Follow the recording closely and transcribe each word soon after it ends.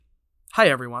Hi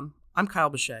everyone, I'm Kyle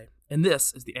Bechet, and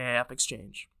this is the AAF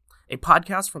Exchange, a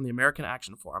podcast from the American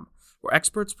Action Forum, where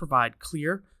experts provide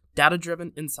clear,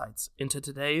 data-driven insights into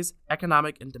today's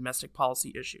economic and domestic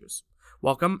policy issues.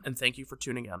 Welcome, and thank you for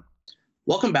tuning in.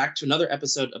 Welcome back to another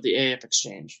episode of the AAF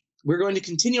Exchange. We're going to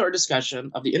continue our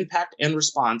discussion of the impact and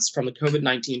response from the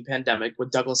COVID-19 pandemic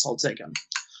with Douglas Holtz-Eakin.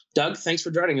 Doug, thanks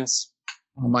for joining us.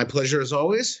 My pleasure as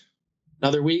always.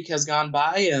 Another week has gone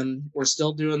by, and we're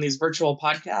still doing these virtual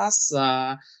podcasts.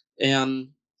 And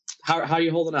how are you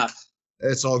holding up?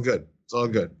 It's all good. It's all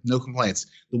good. No complaints.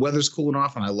 The weather's cooling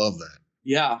off, and I love that.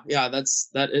 Yeah.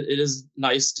 It is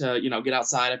nice to get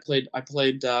outside. I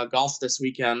played golf this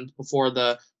weekend before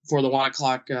the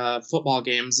 1:00 football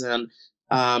games, and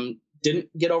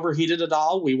didn't get overheated at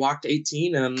all. We walked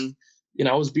 18, and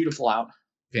it was beautiful out.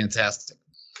 Fantastic.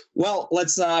 Well,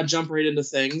 let's jump right into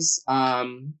things.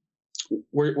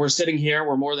 We're sitting here.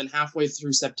 We're more than halfway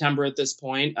through September at this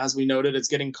point. As we noted, it's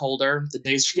getting colder. The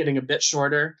days are getting a bit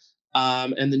shorter.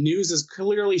 And the news is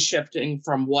clearly shifting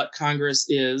from what Congress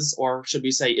is, or should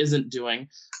we say isn't doing,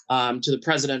 to the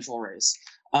presidential race.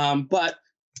 But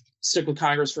stick with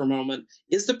Congress for a moment.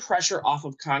 Is the pressure off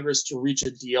of Congress to reach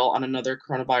a deal on another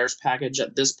coronavirus package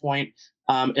at this point,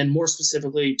 and more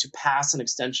specifically to pass an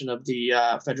extension of the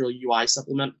federal UI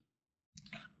supplement?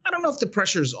 I don't know if the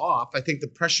pressure's off. I think the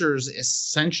pressure is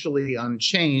essentially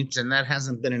unchanged, and that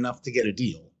hasn't been enough to get a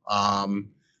deal.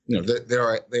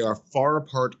 They are far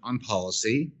apart on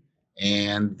policy,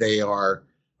 and they are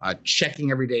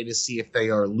checking every day to see if they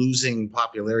are losing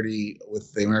popularity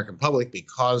with the American public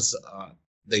because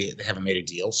they haven't made a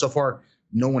deal. So far,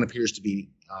 no one appears to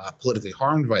be politically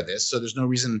harmed by this, so there's no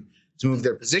reason to move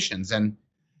their positions. And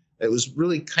it was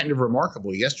really kind of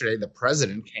remarkable. Yesterday, the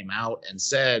president came out and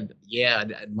said,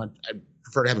 I'd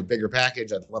prefer to have a bigger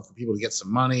package. I'd love for people to get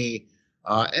some money.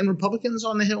 And Republicans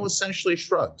on the Hill essentially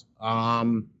shrugged.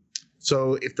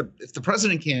 So if the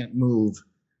president can't move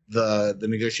the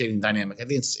negotiating dynamic, I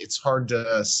think it's hard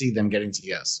to see them getting to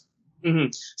yes.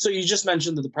 Mm-hmm. So you just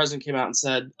mentioned that the president came out and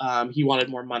said he wanted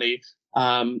more money.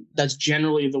 That's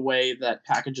generally the way that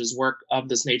packages work of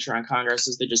this nature on Congress,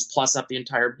 is they just plus up the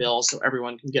entire bill so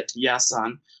everyone can get to yes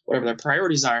on whatever their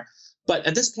priorities are. But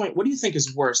at this point, what do you think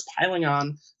is worse, piling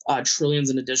on trillions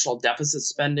in additional deficit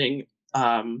spending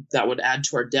that would add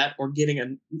to our debt, or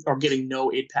getting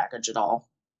no aid package at all?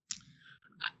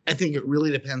 I think it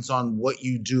really depends on what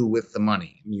you do with the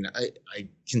money. I mean, I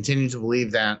continue to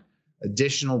believe that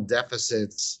additional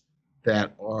deficits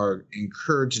that are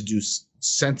incurred to do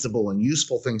sensible and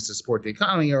useful things to support the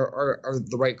economy are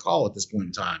the right call at this point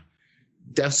in time.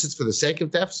 Deficits for the sake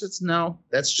of deficits? No,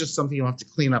 that's just something you'll have to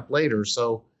clean up later.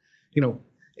 So,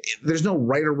 there's no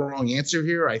right or wrong answer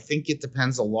here. I think it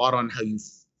depends a lot on how you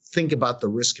think about the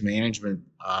risk management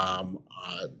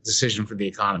decision for the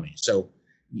economy. So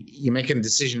you're making a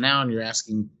decision now, and you're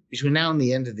asking, between now and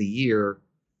the end of the year,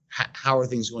 how are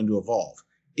things going to evolve?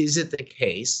 Is it the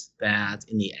case that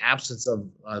in the absence of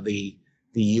the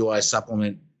UI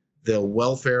supplement, the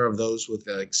welfare of those with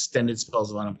extended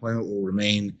spells of unemployment will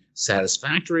remain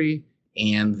satisfactory,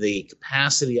 and the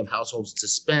capacity of households to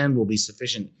spend will be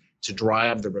sufficient to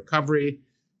drive the recovery?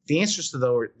 The answers to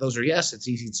those are yes. It's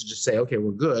easy to just say, okay,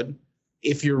 we're good.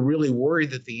 If you're really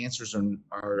worried that the answers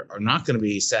are not going to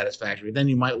be satisfactory, then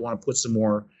you might want to put some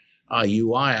more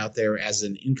UI out there as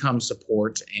an income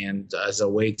support and as a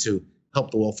way to help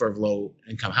the welfare of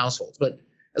low-income households. But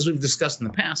as we've discussed in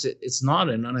the past, it's not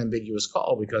an unambiguous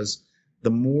call, because the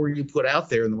more you put out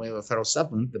there in the way of a federal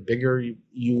supplement, the bigger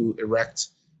you erect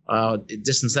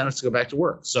disincentives to go back to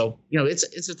work. So,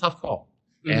 it's a tough call.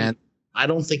 Mm-hmm. And I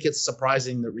don't think it's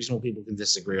surprising that reasonable people can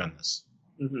disagree on this.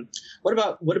 Mm-hmm.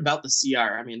 What about the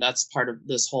CR? I mean, that's part of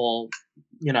this whole,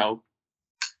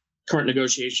 current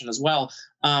negotiation as well.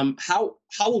 How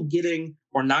will getting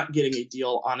or not getting a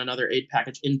deal on another aid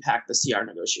package impact the CR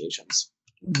negotiations?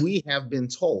 We have been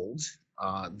told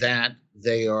that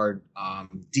they are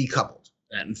decoupled.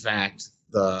 That, in fact,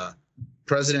 the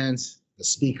president, the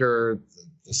speaker,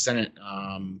 the Senate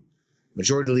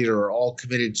majority leader are all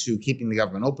committed to keeping the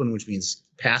government open, which means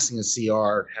passing a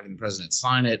CR, having the president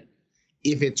sign it.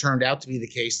 If it turned out to be the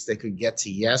case, they could get to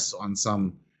yes on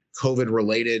some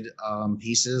COVID-related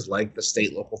pieces like the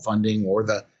state local funding or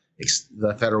the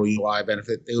federal UI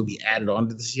benefit. They would be added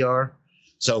onto the CR.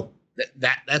 So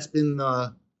that's been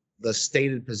the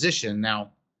stated position.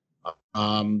 Now,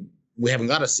 we haven't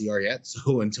got a CR yet,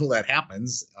 so until that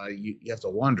happens, you have to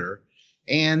wonder.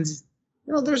 And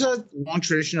there's a long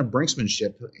tradition of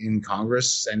brinksmanship in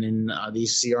Congress and in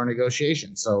these CR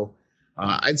negotiations. So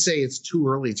I'd say it's too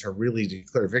early to really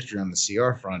declare victory on the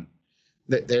CR front.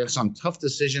 There are some tough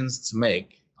decisions to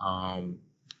make.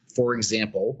 For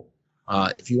example,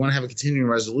 if you want to have a continuing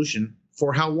resolution,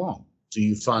 for how long? Do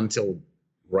you fund till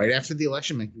right after the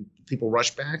election, make people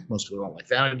rush back? Most people don't like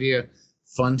that idea.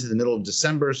 Fund to the middle of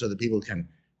December so that people can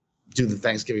do the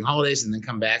Thanksgiving holidays and then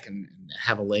come back and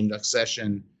have a lame duck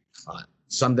session.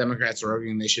 Some Democrats are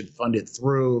arguing they should fund it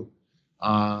through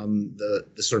the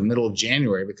sort of middle of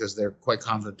January because they're quite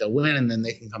confident they'll win, and then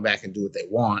they can come back and do what they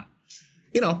want.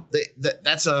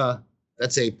 That's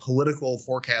a political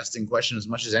forecasting question as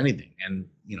much as anything. And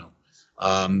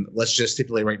let's just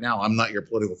stipulate right now, I'm not your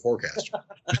political forecaster.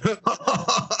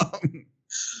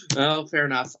 Well, fair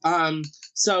enough.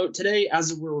 So today,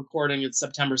 as we're recording, it's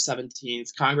September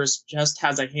 17th. Congress just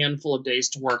has a handful of days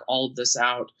to work all of this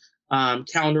out.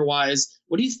 Calendar-wise,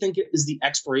 what do you think is the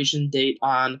expiration date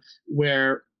on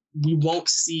where we won't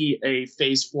see a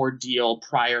Phase 4 deal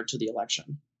prior to the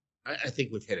election? I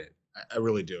think we've hit it. I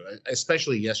really do,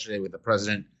 especially yesterday with the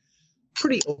president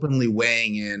pretty openly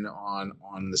weighing in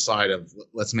on the side of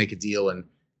let's make a deal and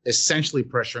essentially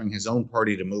pressuring his own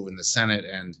party to move in the Senate.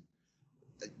 And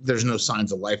there's no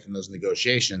signs of life in those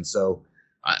negotiations. So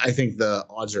I think the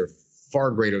odds are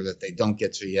far greater that they don't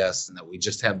get to yes and that we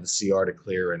just have the CR to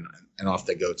clear and off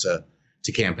they go to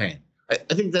campaign.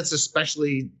 I think that's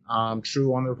especially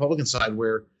true on the Republican side,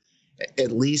 where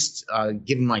at least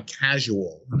given my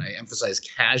casual, and I emphasize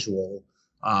casual,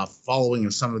 following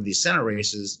of some of these Senate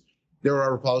races, there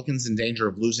are Republicans in danger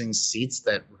of losing seats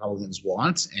that Republicans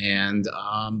want, and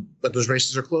but those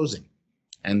races are closing,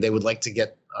 and they would like to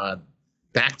get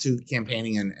back to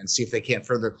campaigning and see if they can't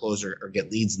further close or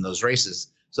get leads in those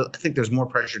races. So I think there's more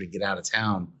pressure to get out of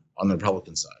town on the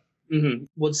Republican side. Mm-hmm.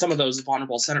 With some of those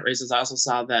vulnerable Senate races, I also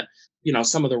saw that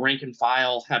some of the rank and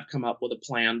file have come up with a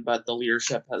plan, but the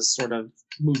leadership has sort of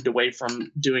moved away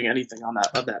from doing anything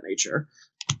of that nature,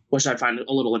 which I find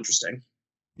a little interesting.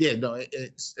 Yeah, no,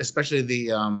 it's especially the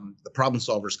Problem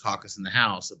Solvers Caucus in the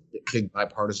House, a big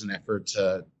bipartisan effort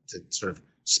to sort of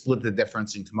split the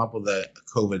difference and come up with a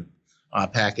COVID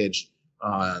package.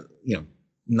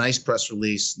 Nice press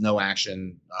release, no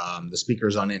action. The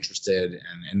speaker's uninterested,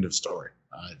 and end of story.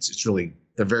 It's really,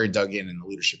 they're very dug in the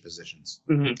leadership positions.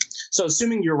 Mm-hmm. So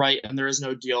assuming you're right and there is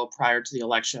no deal prior to the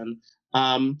election,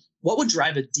 what would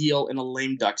drive a deal in a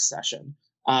lame duck session?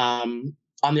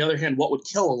 On the other hand, what would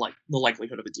kill the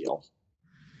likelihood of a deal?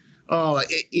 Oh,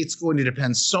 it's going to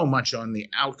depend so much on the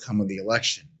outcome of the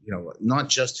election. Not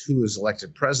just who is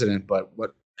elected president, but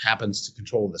what happens to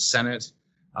control the Senate.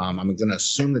 I'm going to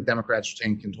assume that Democrats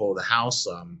retain control of the House.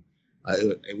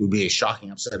 It would be a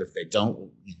shocking upset if they don't.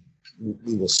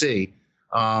 We will see.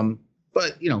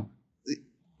 But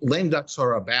lame ducks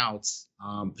are about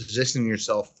positioning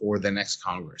yourself for the next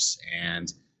Congress,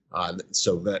 and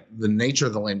so that the nature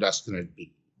of the lame duck is going to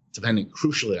be depending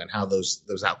crucially on how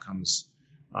those outcomes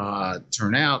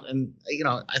turn out. And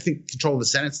I think control of the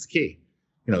Senate's the key.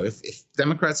 If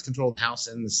Democrats control the House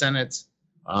and the Senate,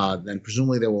 then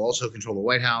presumably they will also control the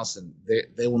White House, and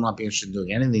they will not be interested in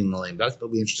doing anything in the lame duck. They'll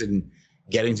be interested in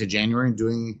getting to January and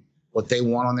doing what they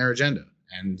want on their agenda.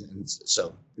 And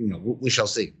so, we shall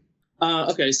see.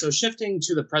 Okay, so shifting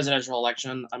to the presidential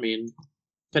election,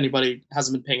 if anybody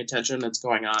hasn't been paying attention, it's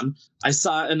going on. I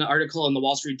saw an article in the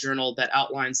Wall Street Journal that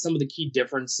outlines some of the key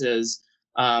differences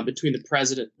between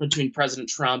President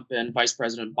Trump and Vice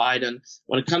President Biden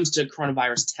when it comes to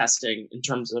coronavirus testing in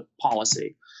terms of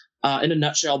policy. In a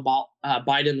nutshell,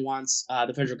 Biden wants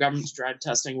the federal government to drive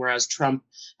testing, whereas Trump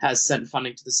has sent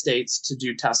funding to the states to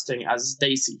do testing as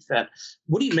they see fit.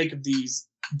 What do you make of these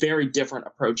very different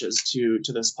approaches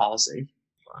to this policy?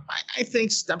 I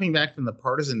think stepping back from the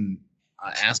partisan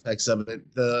aspects of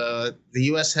it, the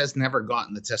U.S. has never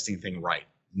gotten the testing thing right,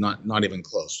 not even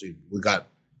close. We got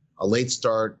a late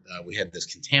start. We had this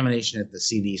contamination at the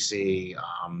CDC,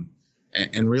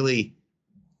 and really,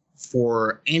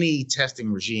 for any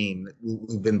testing regime,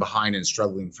 we've been behind and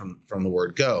struggling from the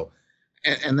word go.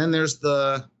 And then there's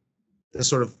the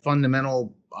sort of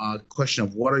fundamental question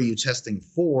of what are you testing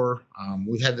for?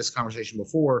 We've had this conversation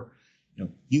before.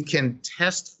 You can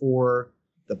test for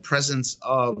the presence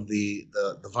of the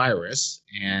virus,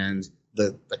 and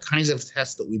the kinds of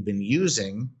tests that we've been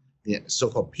using, the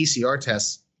so-called PCR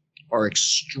tests, are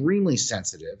extremely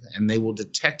sensitive, and they will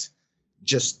detect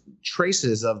just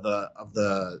traces of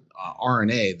the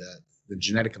RNA, the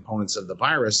genetic components of the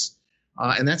virus.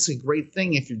 And that's a great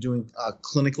thing if you're doing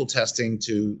clinical testing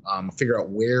to figure out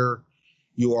where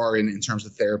you are in terms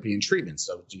of therapy and treatment.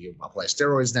 So do you apply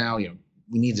steroids now?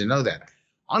 We need to know that.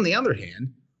 On the other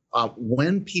hand,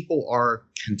 when people are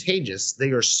contagious,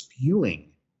 they are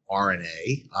spewing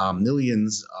RNA,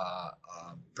 millions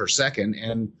per second,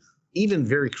 and even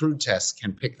very crude tests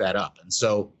can pick that up. And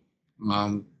so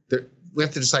we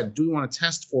have to decide, do we want to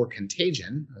test for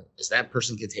contagion? Is that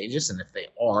person contagious? And if they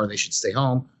are, they should stay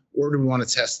home. Or do we want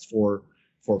to test for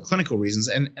clinical reasons?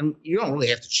 And you don't really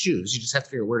have to choose. You just have to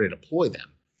figure out where to deploy them.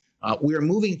 We are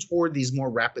moving toward these more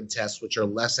rapid tests, which are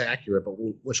less accurate, but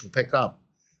which will pick up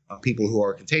people who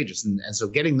are contagious. And so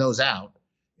getting those out,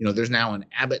 there's now an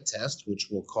Abbott test, which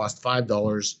will cost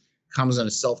 $5, comes in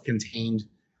a self-contained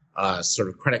sort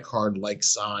of credit card-like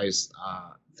size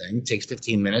thing, takes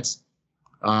 15 minutes.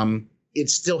 It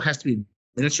still has to be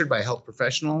administered by a health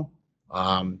professional.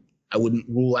 I wouldn't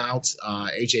rule out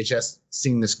HHS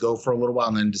seeing this go for a little while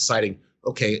and then deciding,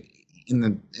 okay, in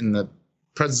the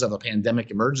presence of a pandemic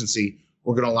emergency,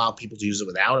 we're going to allow people to use it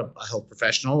without a health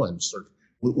professional, and sort of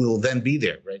we will then be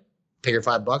there, right? Pay your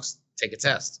 $5, take a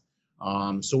test.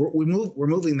 So we're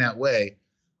moving that way,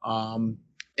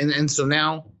 and so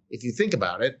now, if you think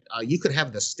about it, you could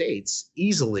have the states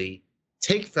easily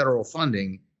take federal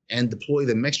funding and deploy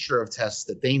the mixture of tests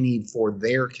that they need for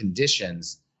their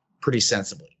conditions pretty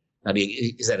sensibly. Now,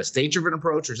 is that a state-driven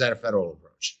approach or is that a federal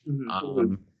approach?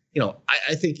 Mm-hmm.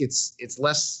 I think it's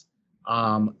less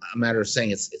a matter of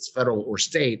saying it's federal or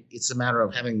state. It's a matter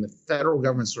of having the federal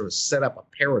government sort of set up a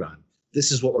paradigm.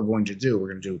 This is what we're going to do. We're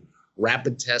going to do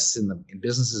rapid tests in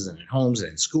businesses and in homes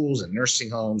and in schools and nursing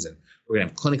homes, and we're going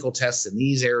to have clinical tests in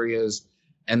these areas.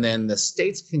 And then the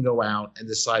states can go out and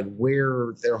decide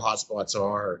where their hotspots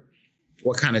are,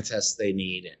 what kind of tests they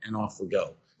need, and off we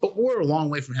go. But we're a long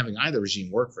way from having either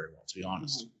regime work very well, to be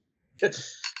honest.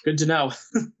 Good to know.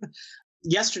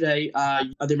 Yesterday,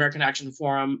 the American Action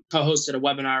Forum co-hosted a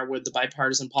webinar with the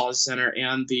Bipartisan Policy Center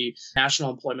and the National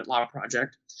Employment Law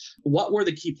Project. What were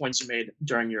the key points you made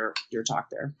during your talk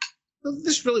there? Well,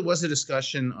 this really was a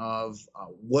discussion of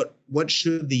what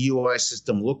should the UI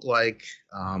system look like,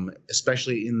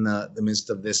 especially in the midst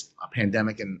of this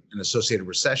pandemic and associated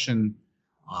recession.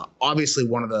 Obviously,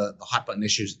 one of the hot button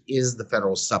issues is the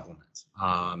federal supplement,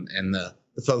 and the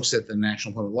folks at the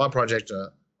National Employment Law Project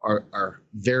are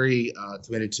very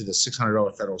committed to the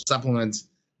 $600 federal supplement,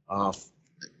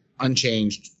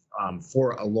 unchanged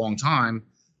for a long time.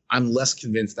 I'm less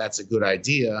convinced that's a good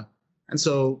idea, and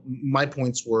so my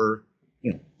points were,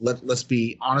 let's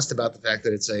be honest about the fact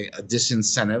that it's a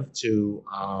disincentive to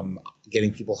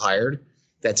getting people hired.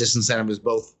 That disincentive is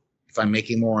both, if I'm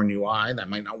making more on UI, I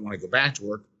might not want to go back to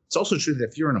work. It's also true that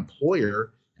if you're an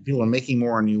employer and people are making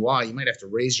more on UI, you might have to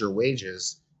raise your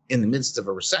wages in the midst of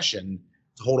a recession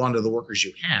to hold on to the workers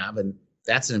you have, and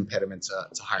that's an impediment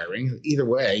to hiring. Either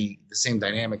way, the same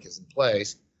dynamic is in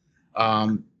place.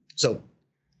 So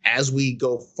as we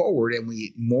go forward and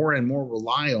we more and more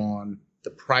rely on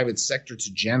the private sector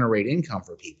to generate income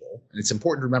for people, and it's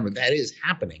important to remember that is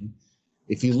happening.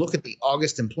 If you look at the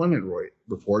August employment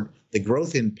report, the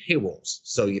growth in payrolls,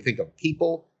 so you think of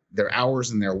people, their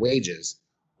hours, and their wages,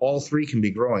 all three can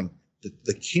be growing.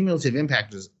 The cumulative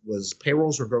impact was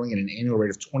payrolls were growing at an annual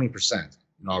rate of 20%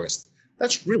 in August.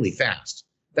 That's really fast.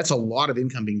 That's a lot of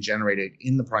income being generated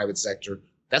in the private sector.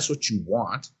 That's what you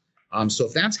want. So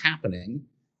if that's happening,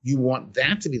 you want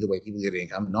that to be the way people get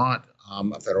income, not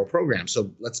a federal program.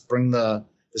 So let's bring the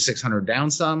 600 down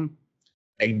some.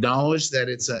 Acknowledge that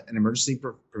it's an emergency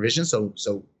provision.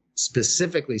 So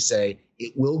specifically say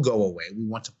it will go away. We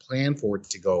want to plan for it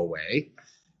to go away.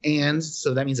 And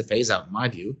so that means a phase out, in my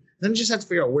view. Then you just have to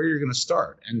figure out where you're going to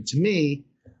start. And to me,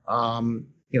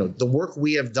 the work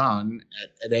we have done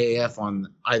at AAF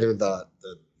on either the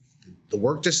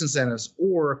work disincentives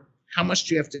or how much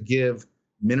do you have to give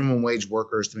minimum wage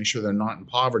workers to make sure they're not in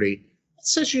poverty, it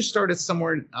says you start at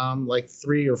somewhere like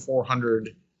 $300 or $400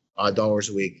 dollars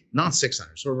a week, not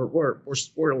 600. So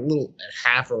we're a little at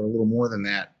half or a little more than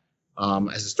that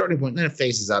as a starting point. And then it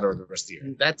phases out over the rest of the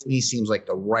year. That to me seems like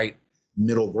the right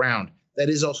middle ground. That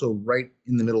is also right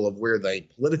in the middle of where they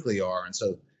politically are. And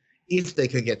so if they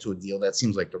could get to a deal, that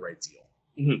seems like the right deal.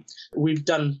 Mm-hmm. We've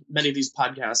done many of these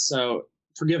podcasts, so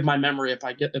forgive my memory if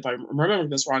I'm remembering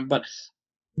this wrong, but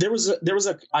there was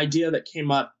an idea that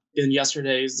came up in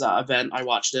yesterday's event. I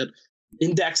watched it,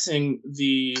 indexing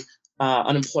the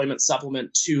unemployment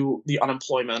supplement to the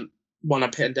unemployment when a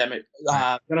pandemic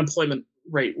unemployment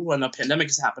rate when a pandemic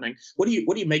is happening. What do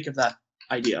you make of that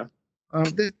idea?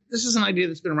 This is an idea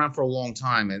that's been around for a long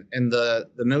time, and the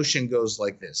notion goes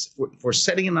like this: if we're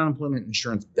setting an unemployment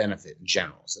insurance benefit in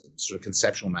general, it's a sort of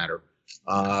conceptual matter.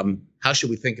 How should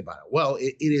we think about it? Well,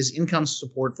 it is income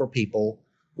support for people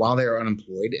while they are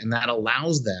unemployed, and that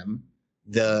allows them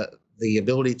the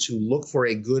ability to look for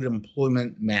a good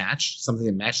employment match, something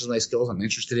that matches my skills I'm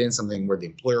interested in, something where the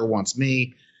employer wants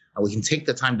me. We can take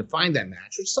the time to find that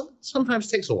match, which sometimes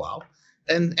takes a while,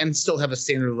 and still have a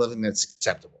standard of living that's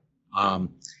acceptable.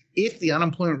 If the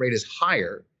unemployment rate is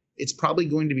higher, it's probably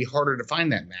going to be harder to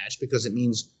find that match because it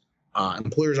means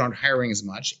employers aren't hiring as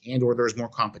much and or there's more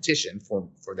competition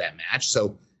for that match.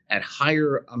 So at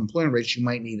higher unemployment rates, you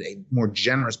might need a more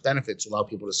generous benefit to allow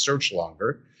people to search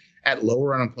longer. At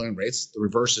lower unemployment rates, the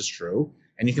reverse is true,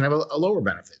 and you can have a lower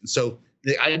benefit. And so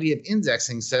the idea of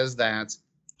indexing says that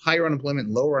higher unemployment,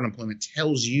 lower unemployment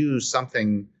tells you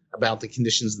something about the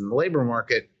conditions in the labor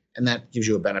market, and that gives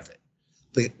you a benefit.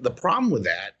 The problem with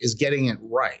that is getting it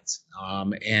right.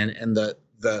 And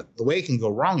the way it can go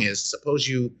wrong is, suppose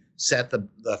you set the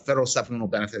federal supplemental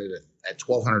benefit at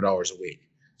 $1,200 a week.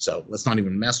 So let's not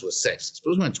even mess with $600.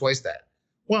 Suppose we went twice that.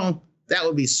 Well, that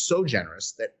would be so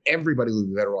generous that everybody would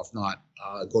be better off not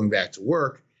going back to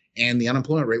work, and the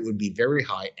unemployment rate would be very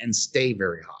high and stay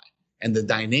very high. And the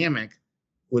dynamic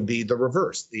would be the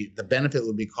reverse. The benefit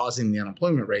would be causing the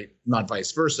unemployment rate, not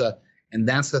vice versa. And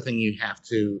that's the thing you have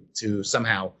to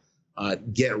somehow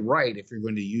get right if you're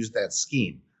going to use that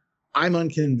scheme. I'm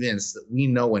unconvinced that we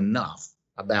know enough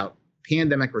about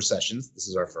pandemic recessions. This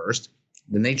is our first.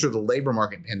 The nature of the labor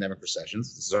market in pandemic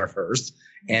recessions. This is our first.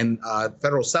 And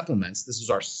federal supplements. This is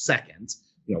our second.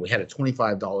 We had a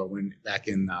 $25 win back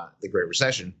in the Great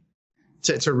Recession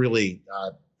to really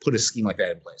put a scheme like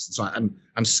that in place. And so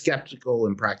I'm skeptical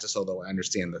in practice, although I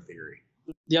understand the theory.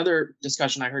 The other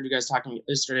discussion I heard you guys talking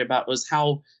yesterday about was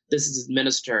how this is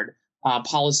administered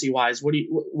policy-wise.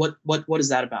 What is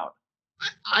that about?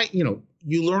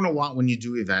 You learn a lot when you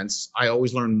do events. I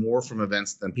always learn more from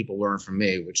events than people learn from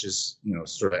me, which is,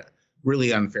 sort of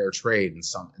really unfair trade in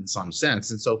some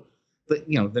sense. And so,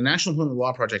 the National Employment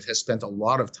Law Project has spent a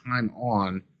lot of time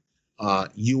on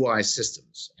UI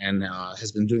systems and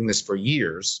has been doing this for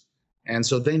years. And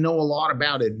so they know a lot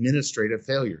about administrative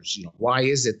failures. Why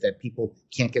is it that people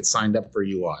can't get signed up for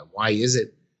UI? Why is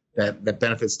it that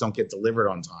benefits don't get delivered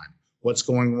on time? What's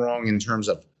going wrong in terms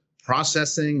of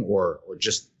processing or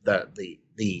just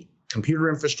the computer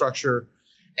infrastructure?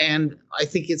 And I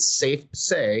think it's safe to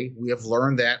say we have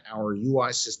learned that our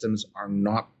UI systems are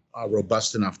not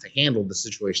robust enough to handle the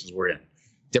situations we're in.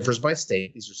 Differs by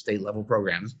state. These are state level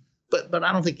programs. But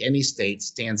I don't think any state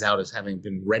stands out as having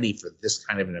been ready for this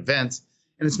kind of an event.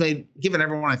 And it's given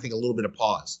everyone, I think, a little bit of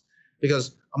pause.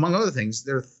 Because among other things,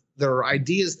 there are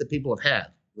ideas that people have had,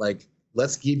 like,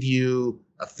 let's give you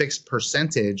a fixed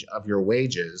percentage of your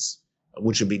wages,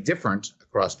 which would be different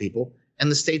across people. And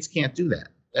the states can't do that.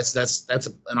 That's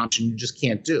an option you just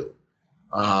can't do.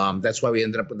 That's why we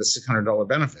ended up with a $600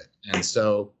 benefit. And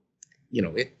so,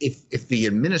 if the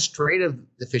administrative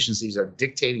deficiencies are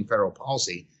dictating federal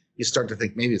policy, you start to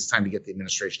think maybe it's time to get the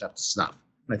administration up to snuff.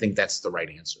 And I think that's the right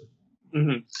answer.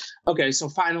 Mm-hmm. Okay, so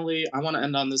finally, I want to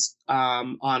end on this,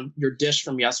 on your dish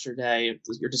from yesterday,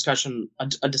 your discussion,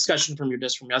 a discussion from your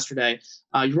dish from yesterday.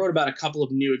 You wrote about a couple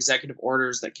of new executive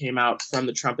orders that came out from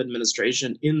the Trump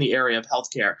administration in the area of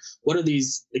healthcare. What are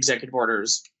these executive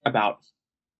orders about?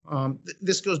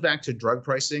 This goes back to drug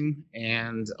pricing.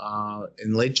 And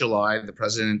in late July, the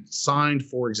president signed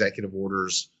 4 executive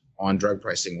orders on drug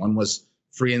pricing. One was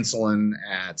free insulin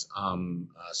at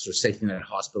sort of safety net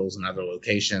hospitals and other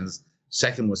locations.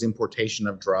 Second was importation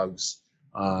of drugs,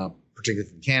 particularly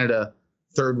from Canada.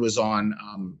 Third was on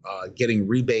getting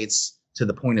rebates to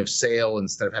the point of sale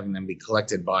instead of having them be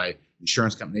collected by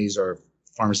insurance companies or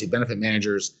pharmacy benefit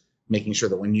managers, making sure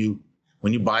that when you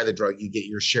buy the drug, you get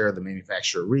your share of the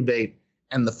manufacturer rebate.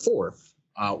 And the fourth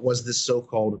was this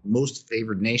so-called most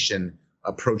favored nation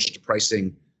approach to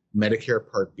pricing Medicare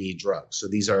Part B drugs. So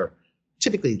these are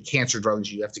typically cancer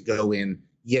drugs you have to go in,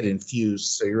 get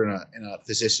infused. So you're in a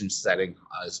physician setting,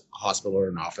 as a hospital or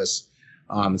an office.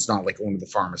 It's not like going to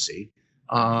the pharmacy.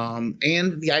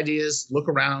 And the idea is look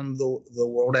around the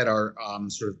world at our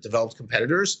sort of developed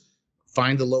competitors,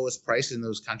 find the lowest price in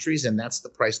those countries, and that's the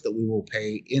price that we will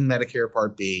pay in Medicare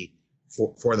Part B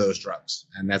for those drugs.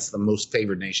 And that's the most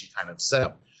favored nation kind of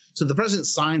setup. So the president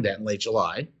signed that in late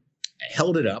July,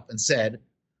 held it up and said,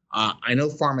 I know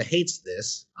pharma hates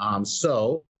this,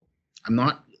 so I'm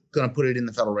not going to put it in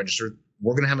the Federal Register.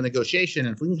 We're going to have a negotiation,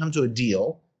 and if we can come to a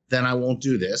deal, then I won't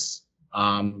do this.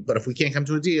 But if we can't come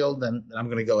to a deal, then I'm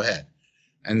going to go ahead.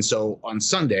 And so on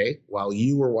Sunday, while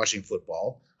you were watching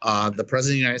football, the president of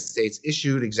the United States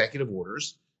issued executive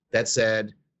orders that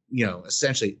said,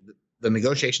 essentially the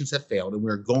negotiations have failed and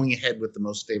we're going ahead with the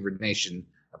most favored nation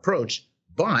approach.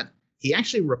 But he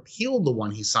actually repealed the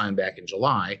one he signed back in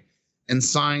July and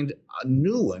signed a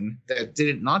new one that did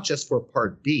it not just for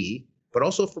Part B, but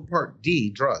also for Part D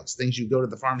drugs, things you go to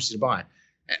the pharmacy to buy.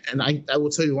 And I will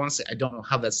tell you honestly, I don't know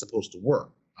how that's supposed to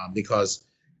work because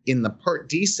in the Part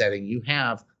D setting, you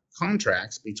have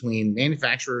contracts between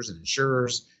manufacturers and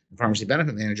insurers and pharmacy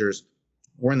benefit managers.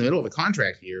 We're in the middle of a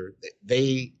contract here.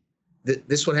 They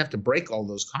this would have to break all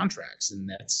those contracts,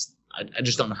 and I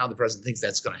just don't know how the president thinks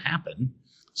that's going to happen.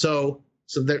 So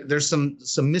there's some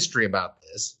mystery about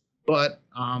this, but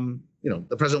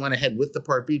the president went ahead with the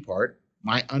Part B part.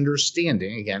 My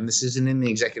understanding, again, this isn't in the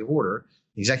executive order.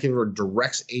 The executive order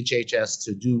directs HHS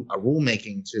to do a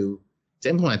rulemaking to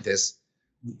implement this.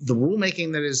 The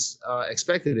rulemaking that is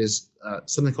expected is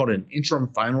something called an interim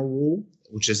final rule,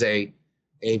 which is a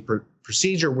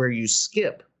procedure where you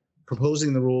skip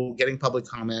proposing the rule, getting public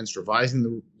comments, revising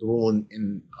the rule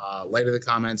in light of the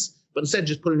comments, but instead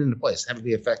just put it into place, have it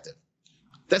be effective.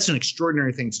 That's an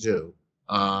extraordinary thing to do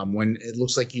when it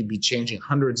looks like you'd be changing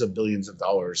hundreds of billions of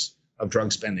dollars of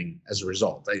drug spending as a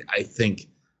result. I think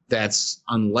that's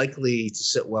unlikely to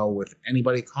sit well with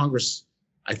anybody. Congress,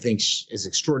 I think, is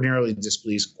extraordinarily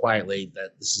displeased quietly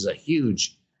that this is a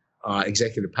huge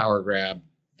executive power grab.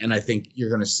 And I think you're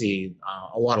going to see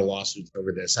a lot of lawsuits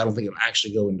over this. I don't think it'll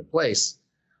actually go into place.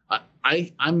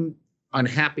 I'm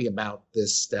unhappy about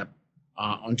this step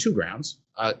on two grounds.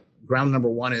 Ground number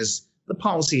one is the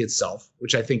policy itself,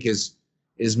 which I think is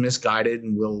misguided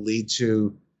and will lead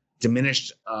to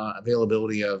diminished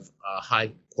availability of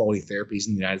high quality therapies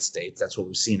in the United States. That's what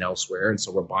we've seen elsewhere. And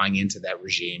so we're buying into that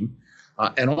regime.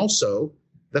 And also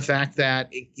the fact that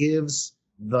it gives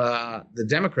the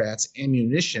Democrats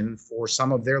ammunition for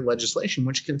some of their legislation,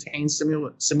 which contains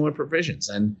similar provisions.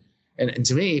 And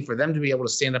to me, for them to be able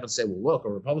to stand up and say, well, look, a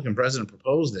Republican president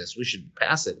proposed this, we should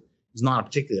pass it, is not a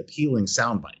particularly appealing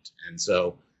soundbite. And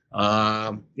so,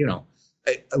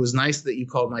 it was nice that you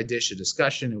called my dish a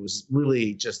discussion. It was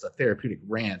really just a therapeutic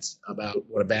rant about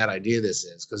what a bad idea this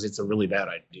is, because it's a really bad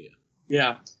idea.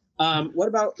 Yeah. What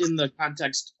about in the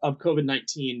context of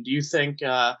COVID-19? Do you think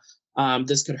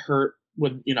this could hurt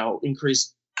with,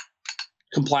 increased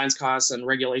compliance costs and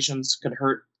regulations could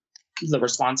hurt the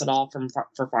response at all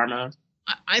for pharma?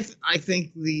 I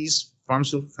think these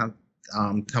pharmaceutical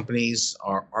companies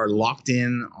are locked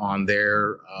in on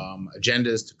their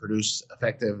agendas to produce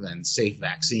effective and safe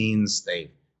vaccines. They've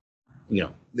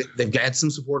had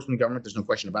some support from the government. There's no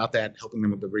question about that, helping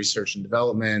them with the research and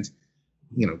development,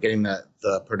 getting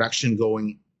the production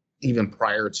going even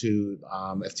prior to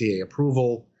FDA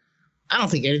approval. I don't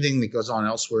think anything that goes on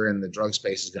elsewhere in the drug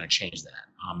space is going to change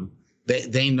that.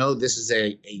 They know this is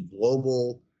a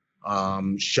global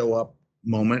show up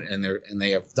moment, and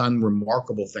they have done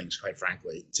remarkable things, quite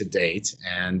frankly, to date.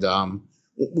 And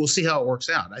we'll see how it works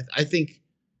out. I think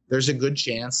there's a good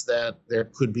chance that there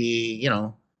could be,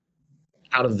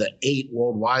 out of the 8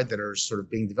 worldwide that are sort of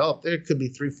being developed, there could be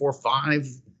 3, 4, 5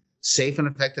 safe and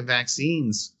effective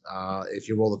vaccines if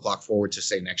you roll the clock forward to,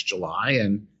 say, next July.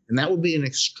 And that would be an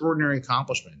extraordinary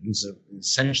accomplishment. It's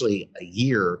essentially a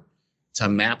year to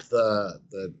map the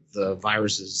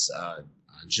virus's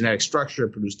genetic structure,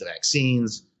 produce the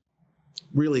vaccines.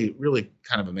 Really, really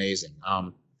kind of amazing.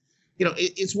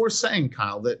 It's worth saying,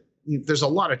 Kyle, that there's a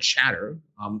lot of chatter,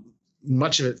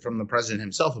 much of it from the president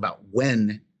himself, about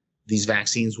when these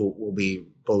vaccines will be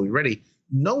fully ready.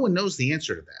 No one knows the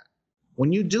answer to that.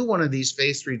 When you do one of these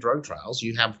phase 3 drug trials,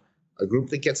 you have a group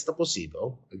that gets the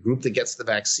placebo, a group that gets the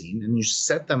vaccine, and you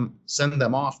send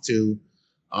them off to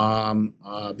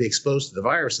be exposed to the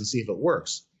virus and see if it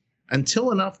works.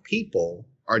 Until enough people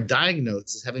are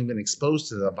diagnosed as having been exposed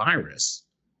to the virus,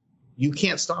 you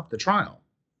can't stop the trial,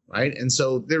 right? And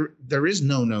so there is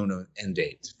no end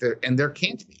date, and there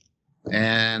can't be.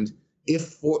 And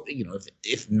if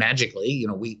magically,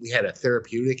 we had a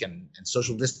therapeutic and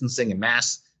social distancing and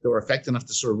masks that were effective enough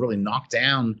to sort of really knock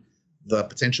down the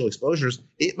potential exposures,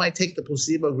 it might take the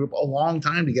placebo group a long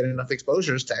time to get enough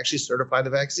exposures to actually certify the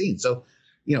vaccine. So,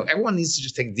 everyone needs to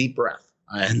just take a deep breath,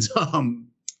 and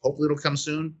hopefully it'll come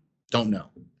soon. Don't know.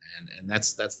 And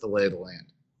that's the lay of the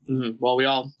land. Mm-hmm. Well, we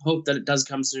all hope that it does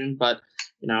come soon, but,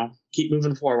 keep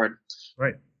moving forward.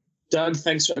 Right. Doug,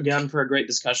 thanks again for a great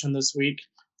discussion this week.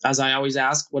 As I always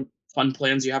ask, what fun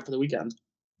plans do you have for the weekend?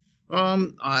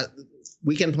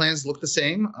 Weekend plans look the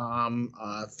same.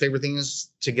 Favorite thing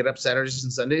is to get up Saturdays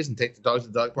and Sundays and take the dogs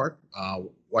to the dog park,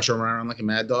 watch them run around like a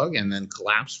mad dog, and then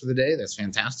collapse for the day. That's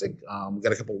fantastic. We've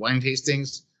got a couple wine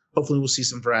tastings. Hopefully we'll see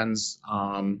some friends.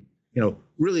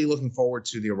 Really looking forward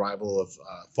to the arrival of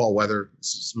fall weather.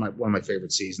 This is one of my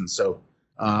favorite seasons. So,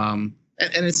 and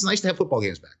it's nice to have football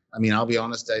games back. I mean, I'll be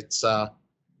honest, it's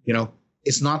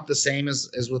it's not the same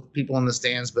as with people in the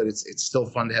stands, but it's still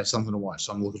fun to have something to watch.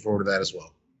 So I'm looking forward to that as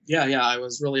well. Yeah, I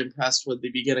was really impressed with the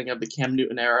beginning of the Cam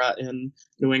Newton era in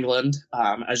New England.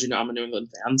 As you know, I'm a New England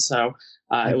fan, so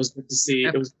it was good to see.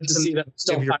 It was good to see that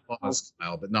still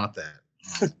Kyle, but not that.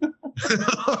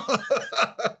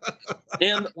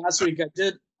 And last week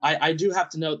I do have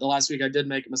to note the last week I did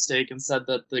make a mistake and said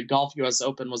that the Golf US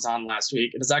Open was on last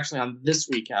week. It is actually on this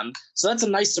weekend. So that's a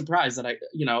nice surprise that I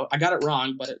got it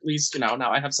wrong, but at least, now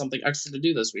I have something extra to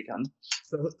do this weekend.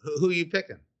 So who are you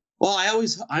picking? Well,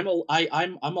 I'm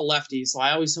a lefty, so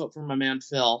I always hope for my man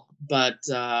Phil, but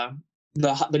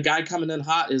the guy coming in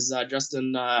hot is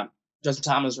Justin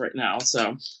Thomas right now,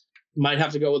 so might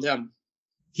have to go with him.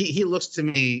 He looks to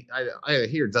me. I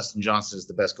hear Dustin Johnson is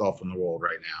the best golfer in the world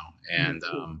right now, and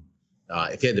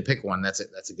if you had to pick one, that's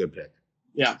a good pick.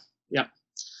 Yeah.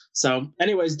 So,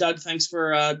 anyways, Doug, thanks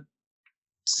for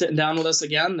sitting down with us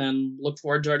again, and look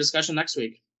forward to our discussion next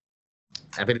week.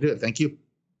 Happy to do it. Thank you.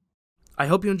 I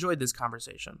hope you enjoyed this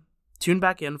conversation. Tune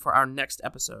back in for our next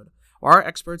episode, where our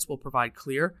experts will provide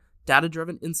clear,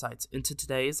 data-driven insights into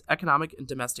today's economic and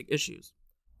domestic issues.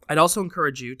 I'd also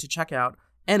encourage you to check out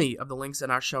any of the links in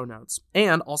our show notes,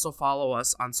 and also follow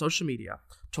us on social media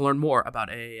to learn more about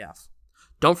AAF.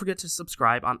 Don't forget to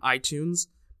subscribe on iTunes,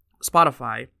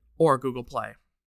 Spotify, or Google Play.